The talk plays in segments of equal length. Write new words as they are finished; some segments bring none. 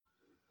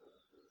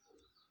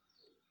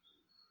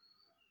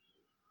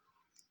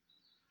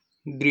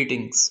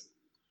Greetings.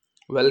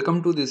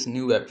 Welcome to this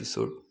new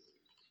episode.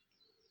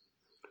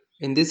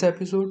 In this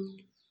episode,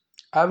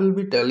 I will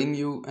be telling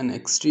you an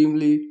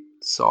extremely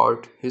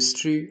short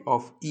history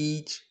of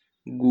each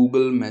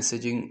Google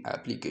messaging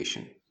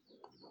application.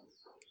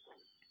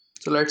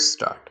 So let's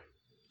start.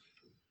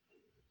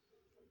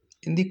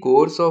 In the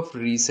course of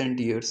recent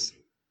years,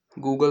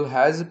 Google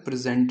has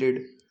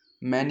presented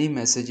many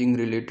messaging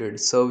related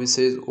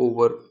services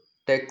over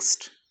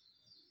text,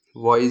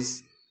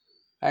 voice,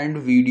 and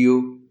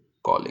video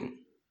calling.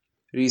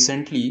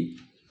 Recently,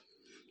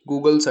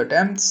 Google's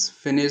attempts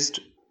finished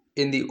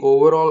in the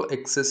overall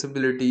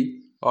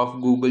accessibility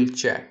of Google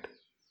Chat,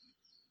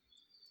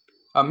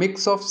 a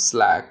mix of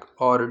Slack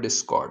or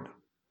Discord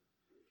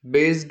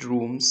based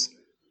rooms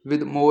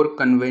with more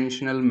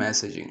conventional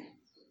messaging.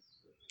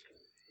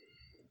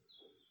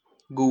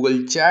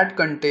 Google Chat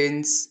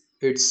contains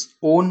its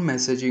own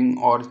messaging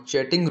or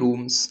chatting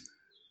rooms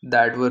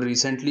that were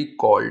recently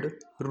called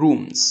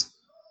rooms.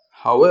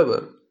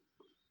 However,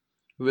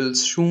 will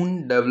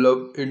soon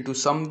develop into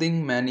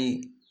something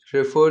many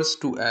refers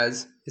to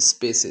as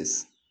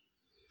spaces.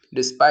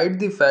 Despite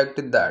the fact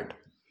that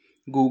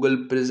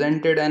Google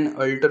presented an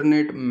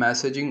alternate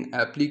messaging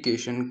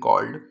application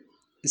called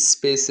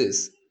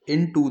Spaces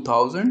in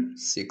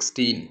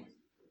 2016.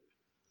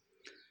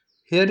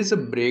 Here is a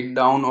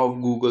breakdown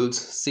of Google's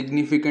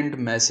significant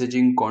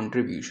messaging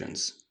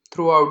contributions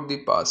throughout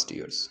the past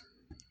years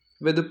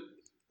with the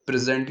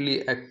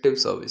presently active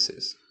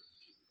services.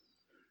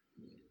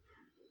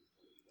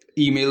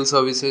 Email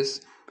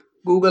services.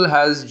 Google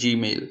has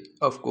Gmail,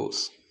 of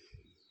course.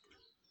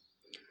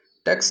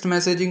 Text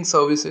messaging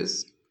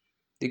services.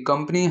 The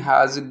company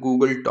has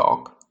Google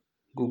Talk,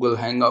 Google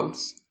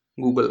Hangouts,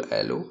 Google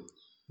Allo,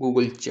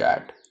 Google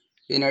Chat,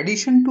 in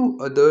addition to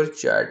other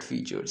chat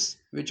features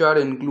which are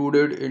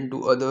included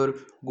into other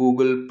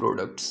Google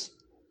products.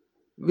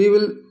 We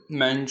will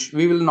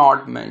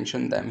not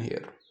mention them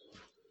here.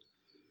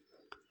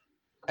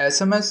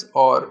 SMS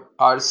or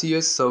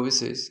RCS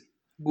services,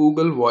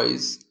 Google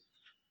Voice,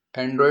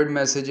 Android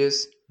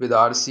messages with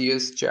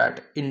RCS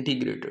chat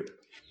integrated.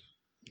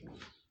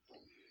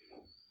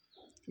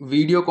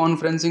 Video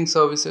conferencing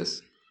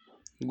services,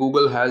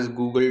 Google has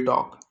Google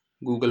Talk,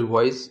 Google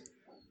Voice,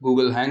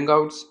 Google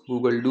Hangouts,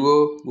 Google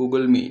Duo,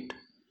 Google Meet.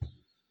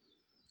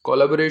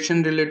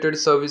 Collaboration related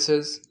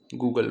services,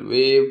 Google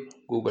Wave,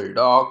 Google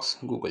Docs,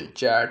 Google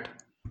Chat.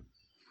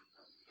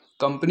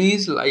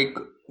 Companies like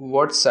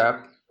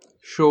WhatsApp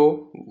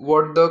show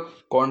what the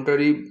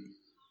contrary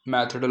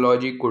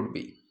methodology could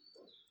be.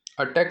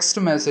 A text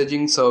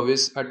messaging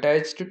service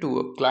attached to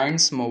a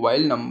client's mobile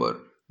number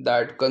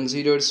that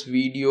considers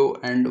video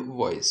and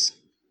voice,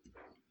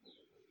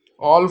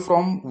 all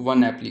from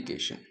one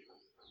application.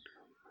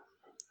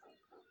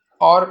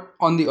 Or,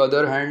 on the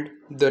other hand,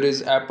 there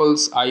is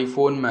Apple's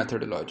iPhone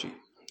methodology,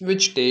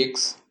 which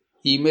takes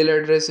email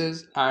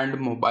addresses and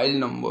mobile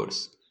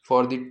numbers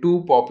for the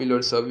two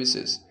popular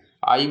services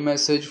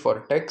iMessage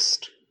for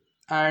text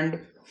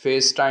and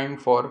FaceTime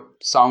for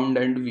sound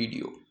and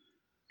video.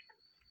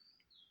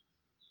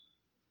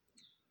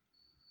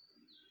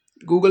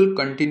 Google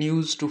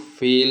continues to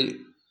fail.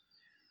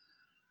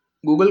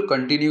 Google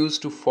continues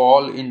to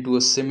fall into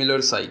a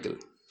similar cycle.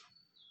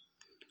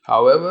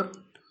 However,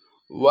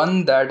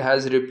 one that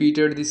has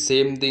repeated the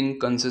same thing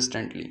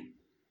consistently.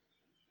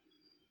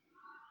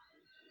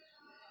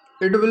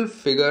 It will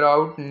figure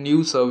out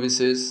new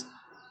services,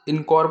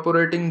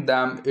 incorporating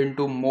them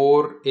into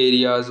more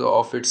areas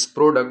of its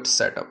product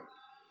setup.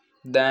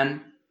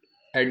 Then,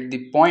 at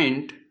the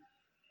point,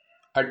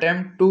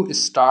 attempt to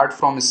start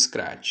from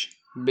scratch,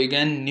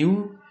 begin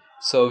new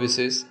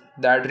services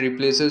that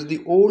replaces the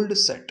old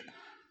set,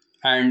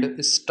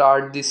 and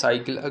start the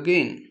cycle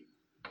again.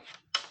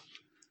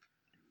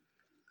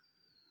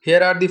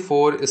 Here are the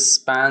four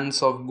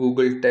spans of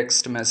Google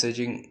text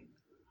messaging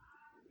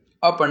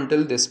up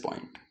until this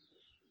point.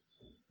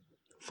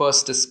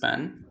 First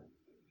span,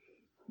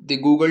 the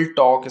Google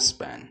Talk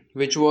span,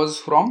 which was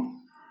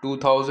from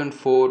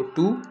 2004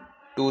 to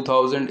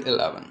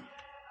 2011.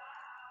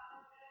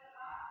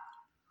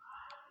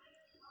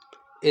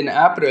 In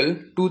April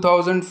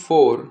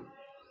 2004,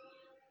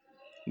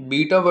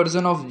 beta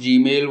version of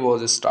Gmail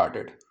was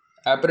started.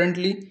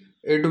 Apparently,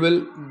 it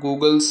will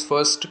Google's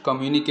first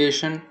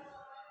communication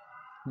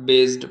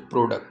based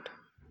product.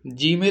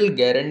 Gmail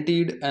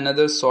guaranteed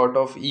another sort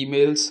of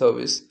email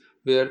service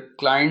where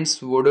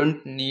clients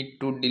wouldn't need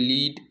to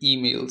delete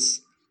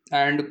emails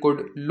and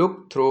could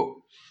look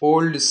through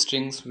old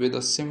strings with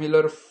a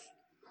similar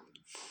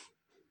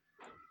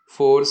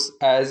force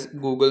as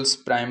Google's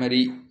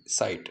primary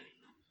site.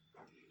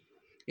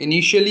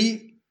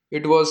 Initially,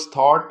 it was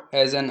thought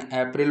as an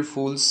April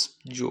Fool's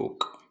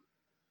joke.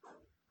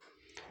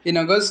 In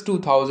August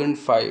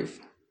 2005,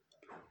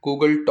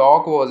 Google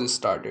Talk was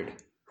started.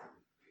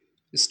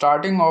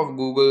 Starting off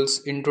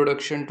Google's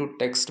introduction to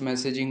text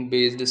messaging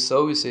based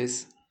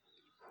services,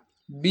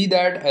 be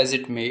that as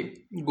it may,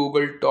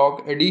 Google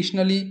Talk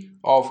additionally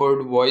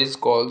offered voice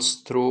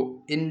calls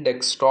through in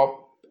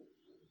desktop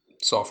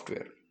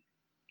software.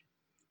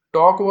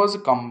 Talk was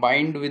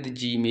combined with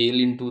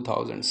Gmail in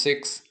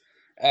 2006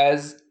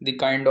 as the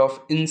kind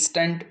of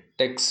instant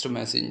text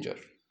messenger.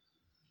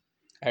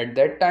 At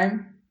that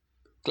time,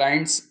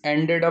 clients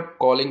ended up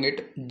calling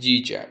it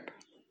GChat.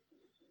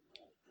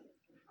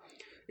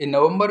 In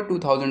November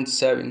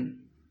 2007,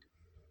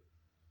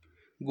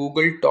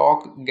 Google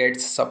Talk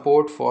gets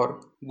support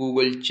for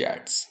Google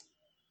Chats,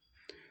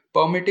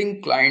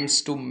 permitting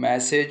clients to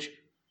message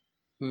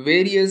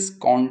various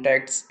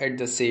contacts at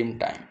the same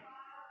time.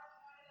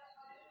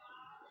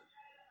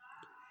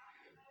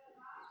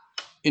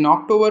 In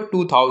October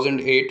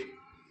 2008,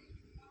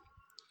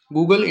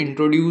 Google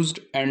introduced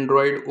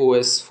Android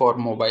OS for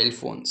mobile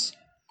phones.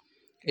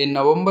 In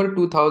November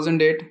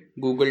 2008,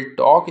 Google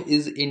Talk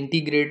is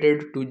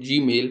integrated to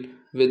Gmail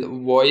with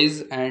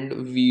voice and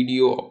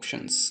video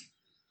options.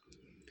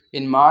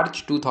 In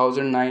March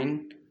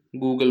 2009,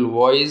 Google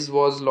Voice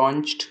was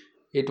launched.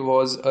 It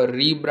was a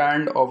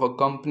rebrand of a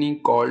company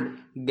called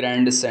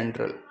Grand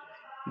Central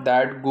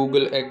that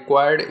Google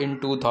acquired in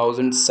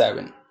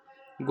 2007.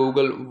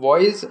 Google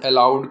Voice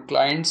allowed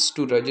clients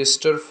to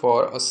register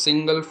for a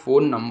single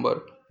phone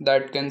number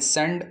that can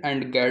send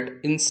and get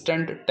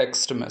instant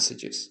text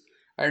messages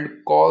and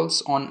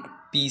calls on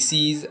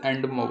PCs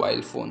and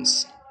mobile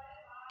phones.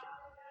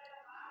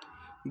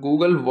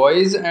 Google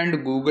Voice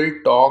and Google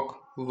Talk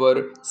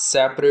were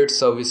separate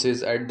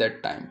services at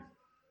that time.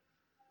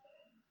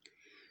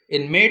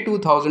 In May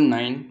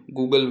 2009,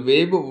 Google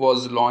Web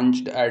was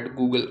launched at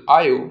Google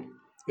I/O,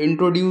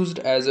 introduced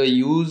as a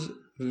use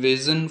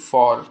vision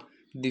for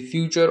the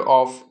future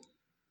of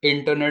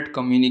internet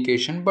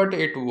communication, but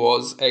it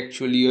was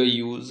actually a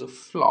use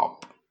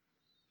flop.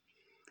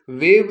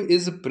 Wave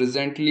is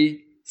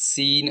presently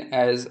seen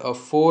as a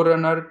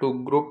forerunner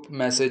to group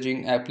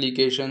messaging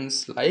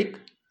applications like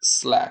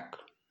Slack.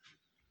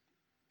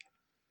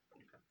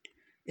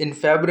 In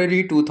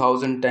February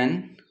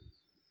 2010,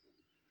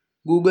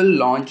 Google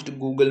launched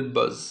Google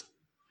Buzz.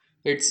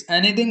 It's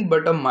anything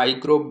but a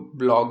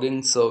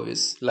micro-blogging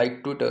service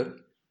like Twitter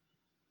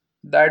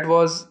that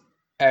was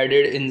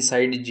added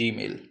inside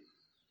Gmail.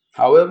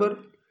 However,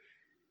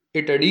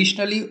 it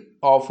additionally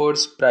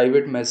offers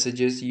private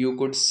messages you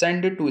could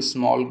send to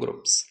small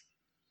groups.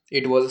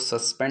 It was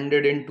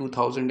suspended in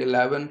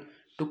 2011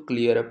 to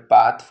clear a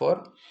path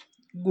for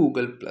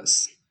Google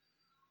Plus.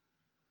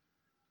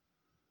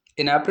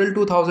 In April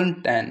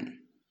 2010,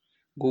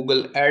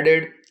 Google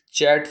added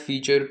chat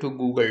feature to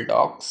Google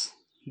Docs.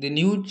 The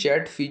new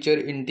chat feature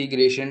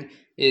integration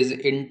is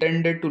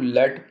intended to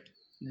let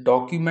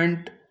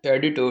document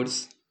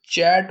editors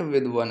chat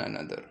with one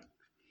another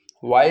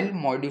while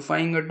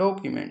modifying a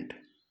document.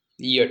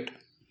 Yet,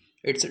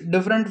 it's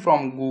different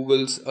from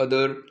Google's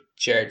other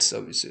chat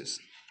services.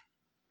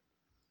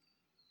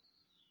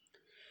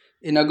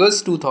 In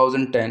August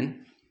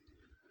 2010,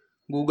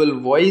 Google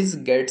Voice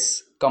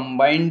gets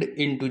combined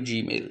into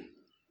Gmail,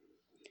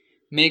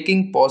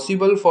 making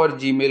possible for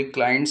Gmail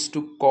clients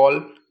to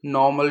call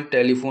normal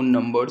telephone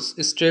numbers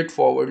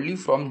straightforwardly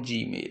from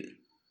Gmail.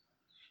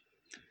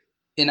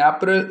 In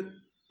April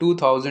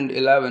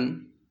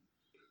 2011,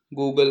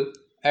 Google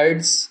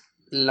adds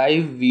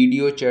live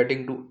video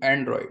chatting to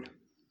Android,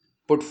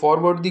 put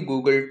forward the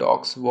Google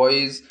Talks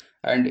voice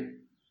and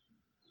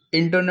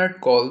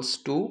internet calls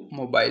to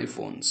mobile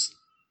phones.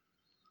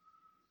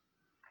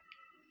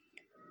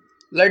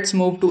 Let's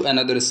move to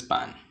another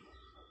span,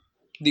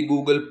 the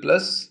Google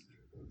Plus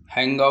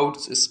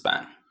Hangouts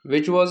span,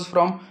 which was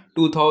from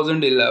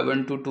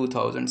 2011 to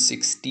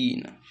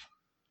 2016.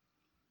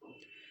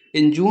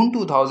 In June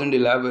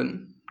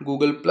 2011,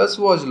 Google Plus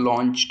was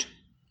launched,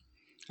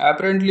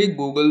 apparently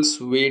Google's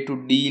way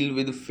to deal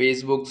with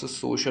Facebook's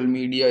social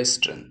media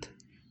strength.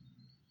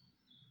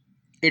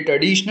 It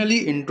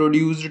additionally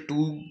introduced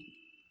two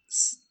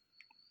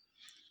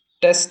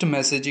text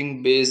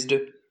messaging based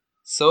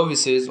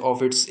services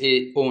of its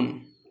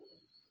own,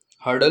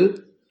 Huddle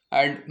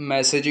and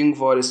messaging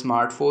for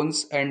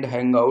smartphones and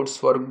Hangouts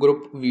for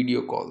group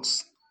video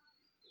calls.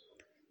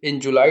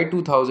 In July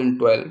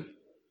 2012,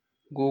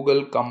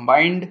 Google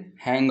combined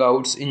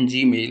Hangouts in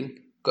Gmail,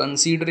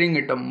 considering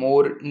it a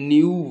more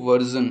new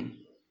version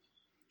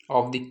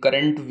of the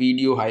current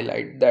video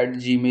highlight that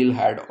Gmail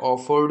had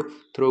offered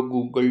through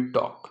Google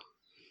Talk.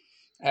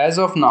 As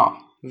of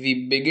now,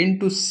 we begin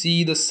to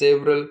see the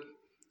several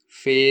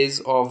phase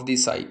of the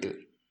cycle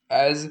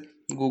as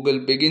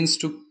Google begins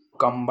to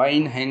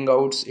combine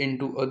Hangouts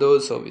into other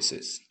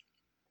services.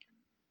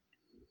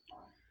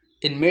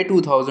 In May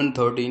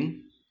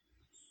 2013,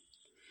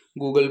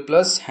 Google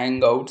Plus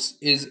Hangouts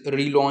is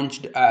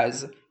relaunched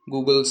as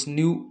Google's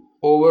new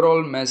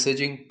overall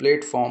messaging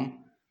platform.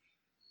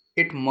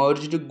 It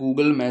merged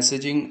Google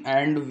Messaging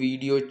and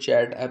video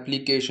chat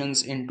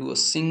applications into a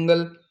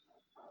single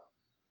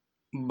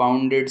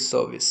bounded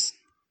service,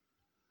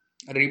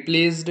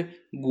 replaced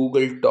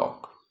Google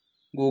Talk,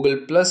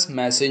 Google Plus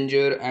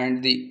Messenger,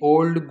 and the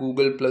old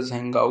Google Plus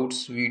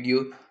Hangouts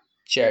video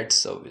chat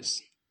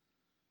service.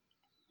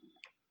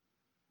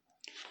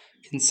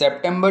 In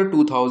September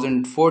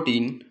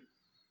 2014,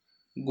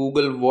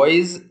 Google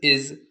Voice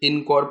is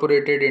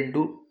incorporated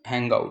into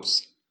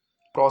Hangouts.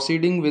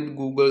 proceeding with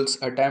Google's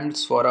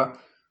attempts for a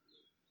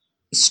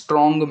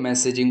strong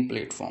messaging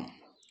platform.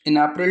 In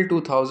April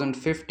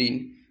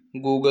 2015,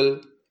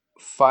 Google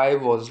Fi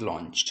was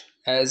launched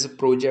as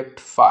Project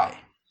Fi,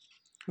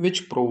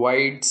 which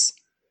provides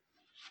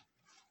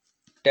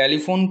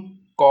telephone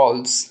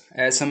calls,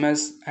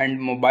 SMS, and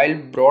mobile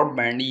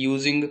broadband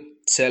using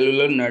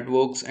cellular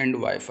networks and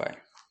Wi Fi.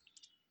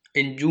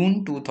 In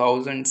June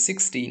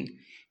 2016,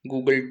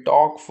 Google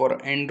Talk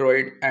for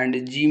Android and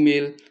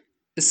Gmail,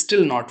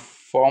 still not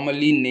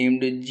formally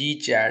named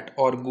GChat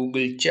or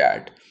Google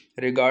Chat,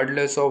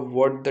 regardless of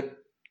what the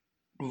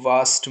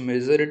vast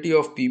majority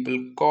of people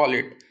call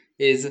it,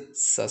 is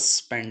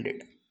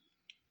suspended.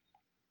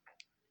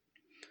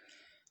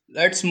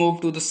 Let's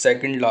move to the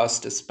second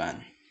last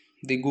span,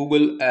 the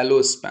Google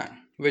Allo span,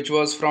 which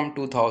was from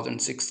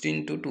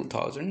 2016 to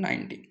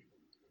 2019.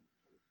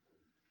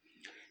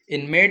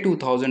 In May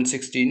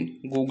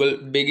 2016, Google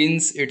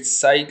begins its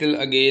cycle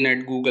again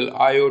at Google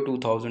I/O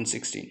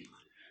 2016,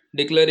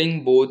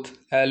 declaring both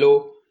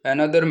Allo,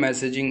 another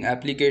messaging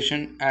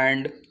application,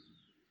 and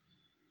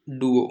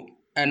Duo,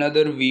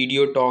 another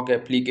video talk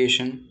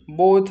application.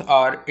 Both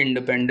are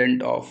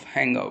independent of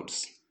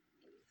Hangouts.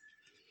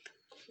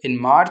 In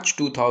March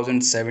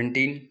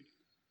 2017,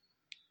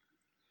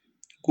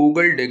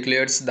 Google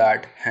declares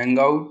that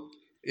Hangout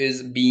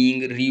is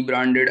being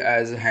rebranded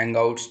as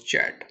Hangouts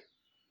Chat,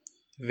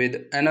 with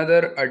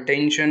another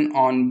attention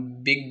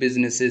on big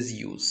businesses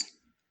use.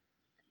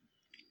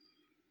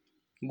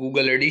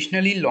 Google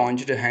additionally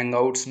launched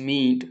Hangouts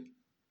Meet,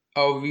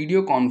 a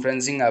video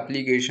conferencing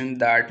application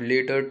that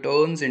later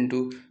turns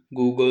into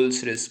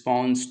Google's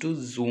response to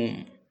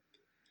Zoom.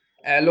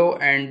 Allo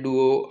and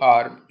Duo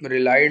are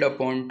relied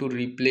upon to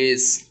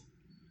replace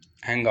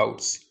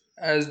Hangouts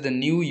as the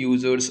new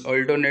users'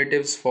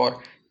 alternatives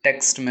for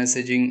text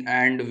messaging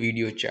and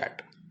video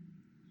chat.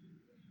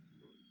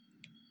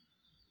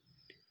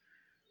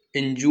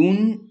 In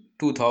June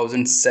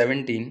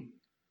 2017,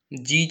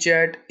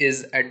 GChat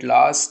is at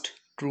last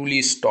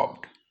truly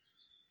stopped.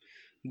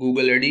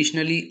 Google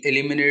additionally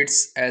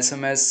eliminates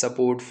SMS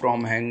support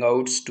from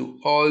Hangouts to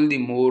all the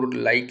more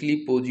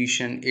likely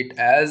position it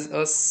as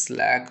a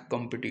Slack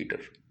competitor.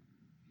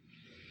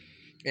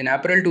 In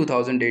April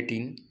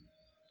 2018,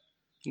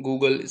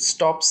 Google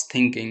stops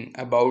thinking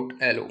about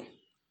Allo,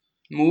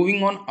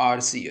 moving on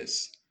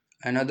RCS,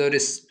 another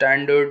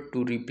standard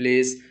to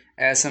replace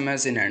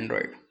SMS in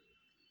Android.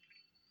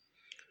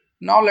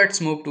 Now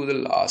let's move to the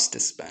last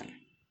span,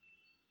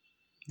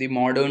 the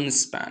modern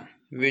span,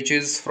 which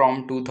is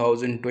from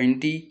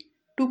 2020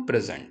 to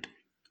present.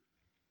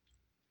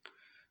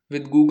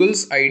 With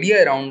Google's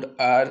idea around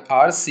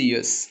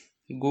RCS,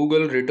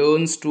 Google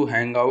returns to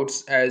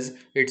Hangouts as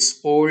its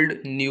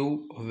old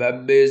new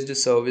web based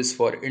service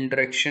for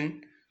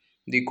interaction.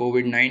 The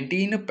COVID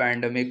 19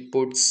 pandemic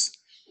puts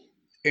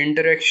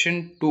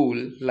interaction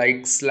tool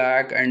like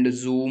Slack and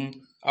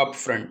Zoom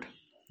upfront,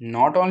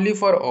 not only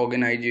for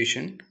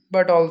organization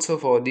but also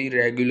for the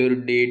regular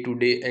day to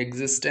day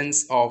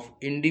existence of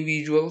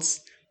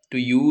individuals to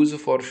use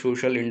for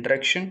social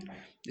interaction,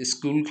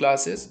 school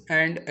classes,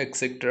 and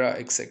etc.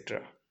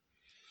 etc.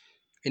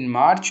 In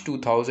March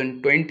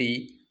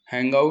 2020,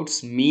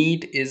 Hangouts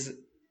Meet is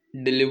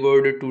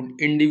delivered to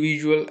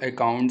individual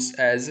accounts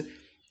as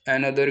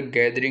another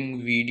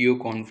gathering video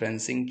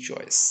conferencing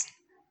choice.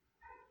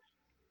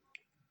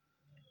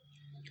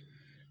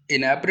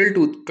 In April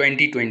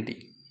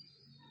 2020,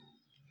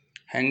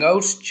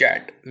 Hangouts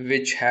Chat,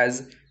 which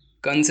has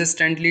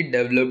consistently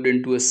developed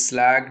into a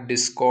Slack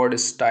Discord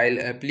style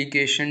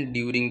application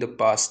during the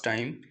past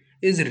time,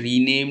 is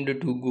renamed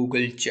to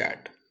Google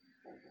Chat,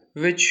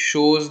 which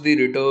shows the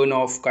return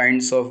of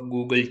kinds of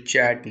Google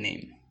Chat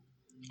name.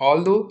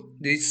 Although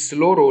this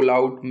slow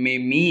rollout may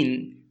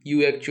mean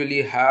you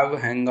actually have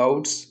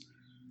Hangouts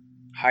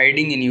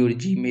hiding in your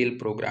Gmail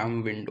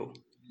program window.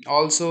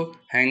 Also,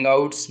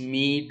 Hangouts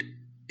Meet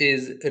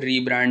is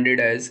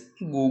rebranded as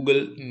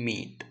Google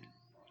Meet.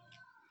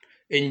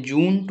 In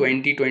June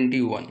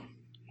 2021,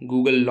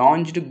 Google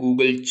launched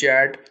Google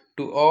Chat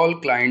to all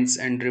clients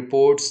and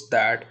reports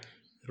that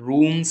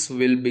rooms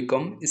will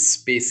become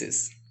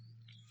spaces.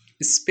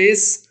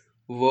 Space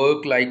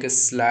work like a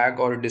Slack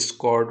or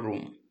Discord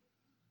room,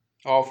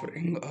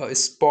 offering a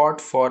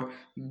spot for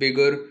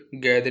bigger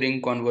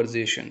gathering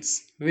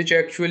conversations, which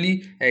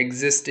actually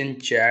exist in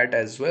chat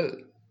as well.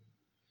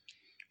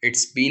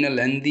 It's been a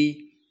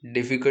lengthy,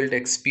 difficult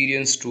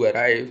experience to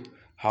arrive.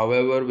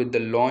 However, with the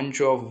launch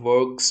of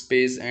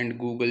Workspace and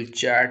Google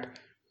Chat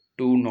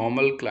to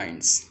normal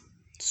clients,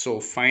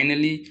 so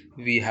finally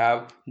we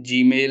have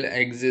Gmail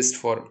exists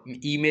for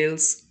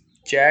emails,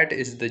 Chat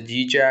is the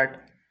GChat,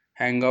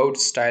 Hangout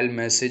style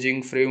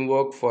messaging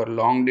framework for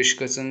long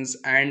discussions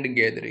and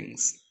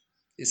gatherings.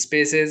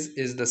 Spaces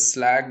is the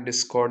Slack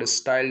Discord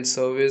style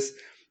service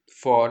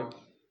for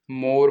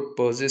more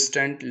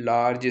persistent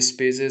large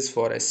spaces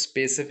for a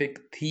specific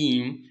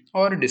theme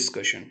or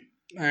discussion.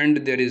 And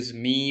there is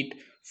Meet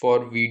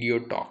for video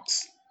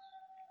talks.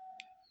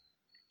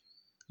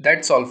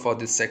 That's all for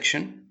this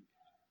section.